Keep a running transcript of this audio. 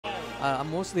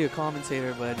I'm mostly a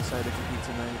commentator, but I decided to compete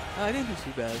tonight. I didn't do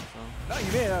too bad. So. No,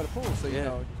 you made it out of the pool, so you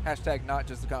know, hashtag not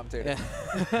just a commentator.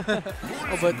 Yeah.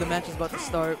 Oh, but the match is about to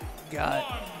start. Got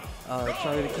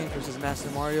CharlieDaKing versus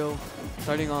MastaMario.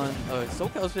 Starting on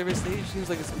SoCal's favorite stage. Seems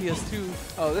like it's PS2.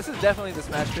 Oh, this is definitely the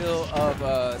smash feel of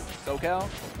SoCal.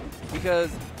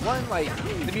 Because, one, like,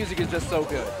 the music is just so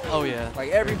good. Oh, yeah. Like,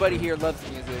 everybody here loves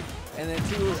the music. And then,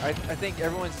 two, I think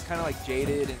everyone's just kind of, like,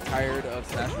 jaded and tired of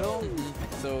Smashville.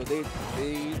 So they,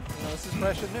 you know, this is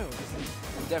fresh and new. This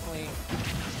is definitely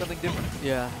something different.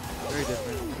 Yeah, very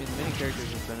different. I mean, many characters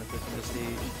just benefit from the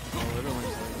stage. Oh, everyone's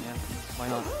like, yeah, why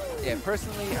not? Yeah,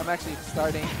 personally, I'm actually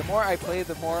starting. The more I play,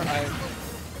 the more I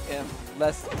am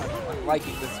less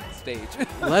liking this stage.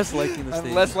 Less liking the stage?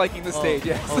 I'm less liking the stage,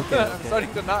 yes. Okay, I'm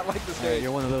starting to not like the stage. Right,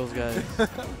 you're one of those guys.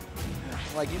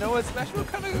 I'm like, you know what, Smashville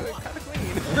kind of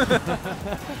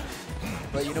clean.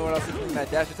 But you know what else is clean? That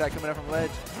dash attack coming up from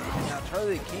ledge. And now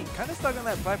CharlieDaKing kind of stuck on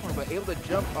that platform, but able to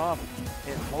jump off.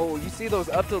 And oh, you see those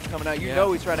up tilts coming out. You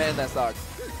know he's trying to end that stock.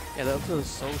 Yeah, the up tilt is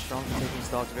so strong for taking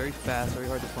stocks. Very fast, very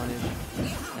hard to punish.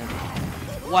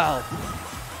 And wow.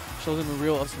 Shows him a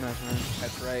real up smash, man.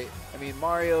 That's right. I mean,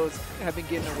 Mario's have been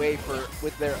getting away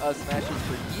with their up smashes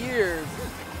for years,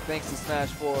 thanks to Smash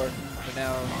 4. But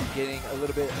now getting a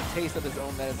little bit a taste of his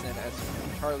own medicine as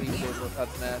Charlie did with up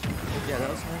smash. Yeah, that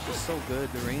up smash is so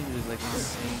good. The range is like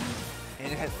insane.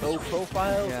 And it has low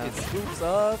profiles. Yeah. It scoops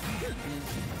up.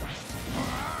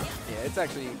 Yeah, it's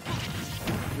actually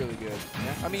really good.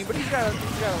 Yeah. I mean, but he's got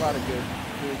a lot of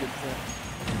really good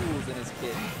tools in his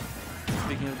kit.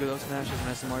 Speaking of good up smashes,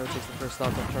 MastaMario takes the first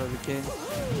stock on CharlieDaKing.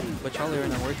 But Charlie right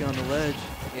now working on the ledge.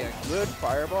 Yeah, good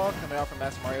fireball coming out from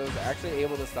MastaMario is actually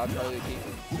able to stop CharlieDaKing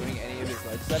from doing any of his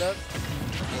ledge setups.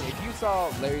 And if you saw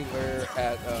Larry Lair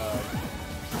at the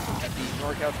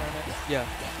NorCal tournament,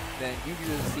 then you can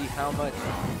just see how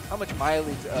much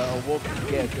mileage a wolf can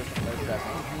get just from ledge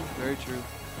trapping. Very true.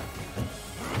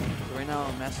 So right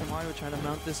now, MastaMario trying to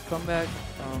mount this comeback.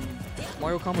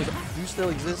 Mario combos do still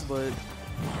exist, but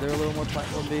they're a little more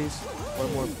platform-based, or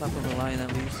more platform-reliant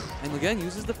at least. And again,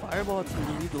 uses the fireball to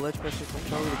relieve the ledge pressure from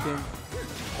CharlieDaKing.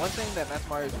 One thing that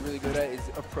MastaMario is really good at is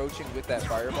approaching with that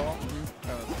fireball.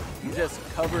 He just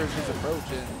covers his approach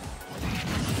and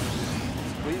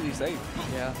it's completely safe.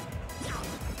 Yeah.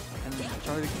 And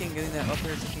CharlieDaKing getting that up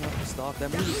air, taking off the stock.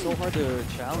 That move is so hard to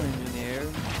challenge in the air.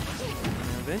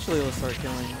 And eventually it'll start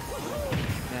killing.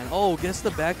 And oh, gets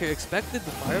the back air. Expected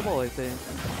the fireball, I think.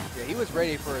 Yeah, he was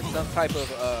ready for some type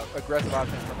of aggressive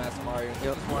offense from MastaMario. He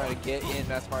just wanted to get in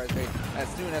MastaMario's face as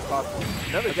soon as possible.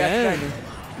 Another back air.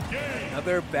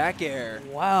 Another back air.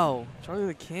 Wow,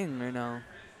 CharlieDaKing right now.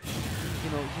 You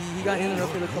know, he got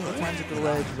interrupted a couple times at the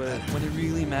ledge, but when it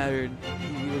really mattered,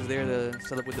 he was there to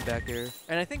set up with the back air.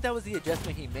 And I think that was the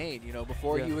adjustment he made. You know,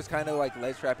 before he was kind of like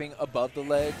ledge trapping above the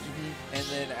ledge, and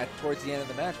then towards the end of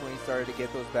the match when he started to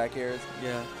get those back airs,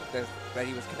 that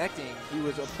he was connecting, he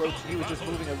was just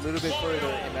moving a little bit further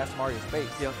in MastaMario's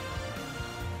face. Yep.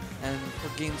 And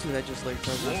for game 2, that just like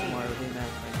tells MastaMario, hey man,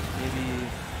 like, maybe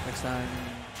next time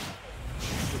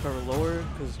recover lower,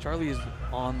 because Charlie is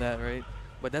on that, right?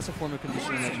 But that's a form of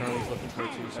conditioning that Charlie's looking for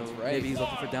too. So maybe he's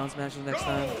looking for down smashes next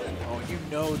time. Oh, you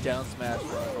know down smash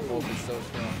from Wolf is so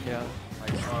strong. Yeah.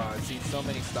 Like, I've seen so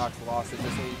many stocks lost, just so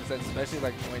you said, especially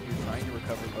like when you're trying to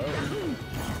recover low.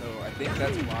 So I think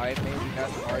that's why maybe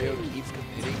MastaMario keeps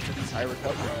committing to these high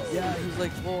recoveries. Yeah, he's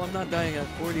like, well, I'm not dying at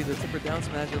 40. The tipper down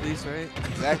smash at least, right?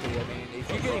 Exactly. I mean, if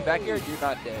you're getting back here, you're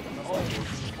not dead.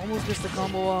 Almost gets the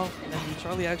combo off, and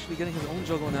Charlie actually getting his own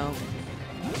juggle now.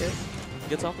 Okay.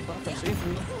 Gets off the platform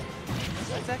safely.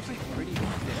 That's actually pretty good.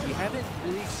 We haven't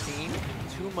really seen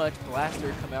too much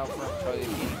blaster come out from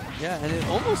CharlieDaKing. Yeah, and it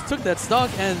almost took that stock,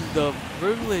 and the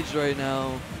privilege right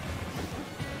now.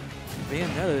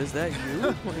 Bayonetta, is that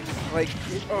you?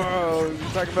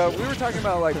 We were talking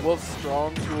about like Wolf's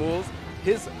strong tools.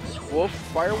 His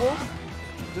Firewolf,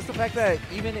 just the fact that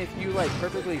even if you like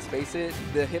perfectly space it,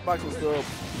 the hitbox will still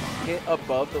hit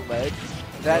above the ledge.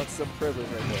 That's some privilege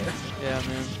right there. Yeah,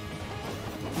 man.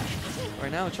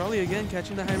 Right now, Charlie again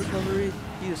catching the high recovery.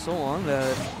 He is so on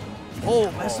that.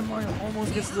 Oh, MastaMario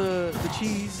almost gets the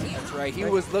cheese. That's right. He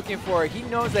was looking for it. He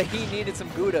knows that he needed some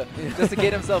Gouda just to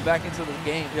get himself back into the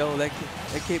game. Yo, that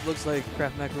cape looks like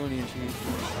Kraft macaroni and cheese.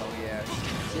 Oh, yeah.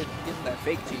 Getting that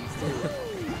fake cheese, too.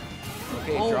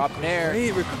 Okay, drop nair.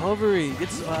 Great recovery.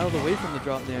 Gets out of the way from the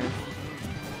drop nair.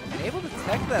 And able to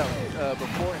tech that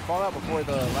before and fall out before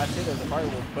the last hit of the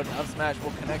Firewolf, but an up smash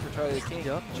will connect for CharlieDaKing.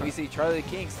 Yep. We see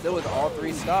CharlieDaKing still with all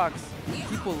 3 stocks.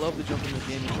 People love to jump in this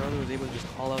game, and Charlie was able to just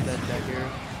call out that back air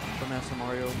from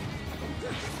MastaMario.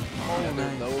 Oh,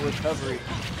 nice. Low recovery.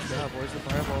 job. Where's the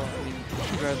fireball? I mean,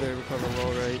 you'd rather recover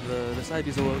low, right? The side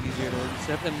B's a little easier to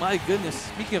intercept. And my goodness,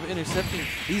 speaking of intercepting,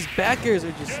 these back airs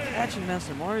are just catching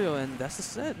MastaMario, and that's the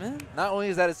set, man. Not only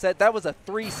is that a set, that was a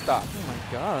 3-stop. Oh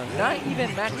my god. Not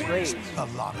even max rage.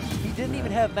 He didn't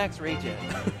even have max rage yet.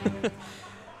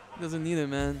 Doesn't need it,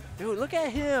 man. Dude, look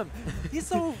at him. He's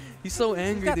so he's so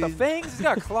angry. He's got the fangs. He's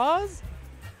got claws.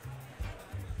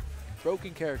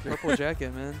 Broken character. Purple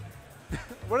jacket, man.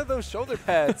 What are those shoulder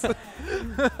pads?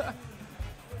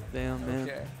 Damn, man.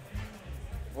 Okay.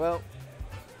 Well,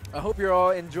 I hope you're all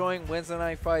enjoying Wednesday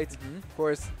Night Fights. Of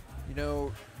course, you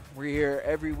know, we're here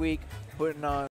every week putting on